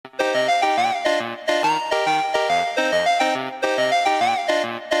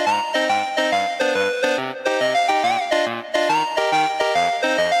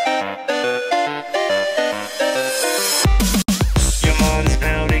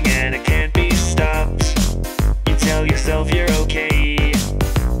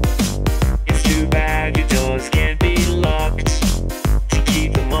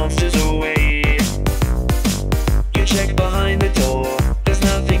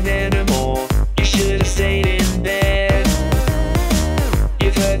ain't there no more. You should have stayed in bed.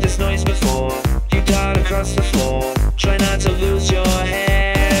 You've heard this noise before. You died across the floor.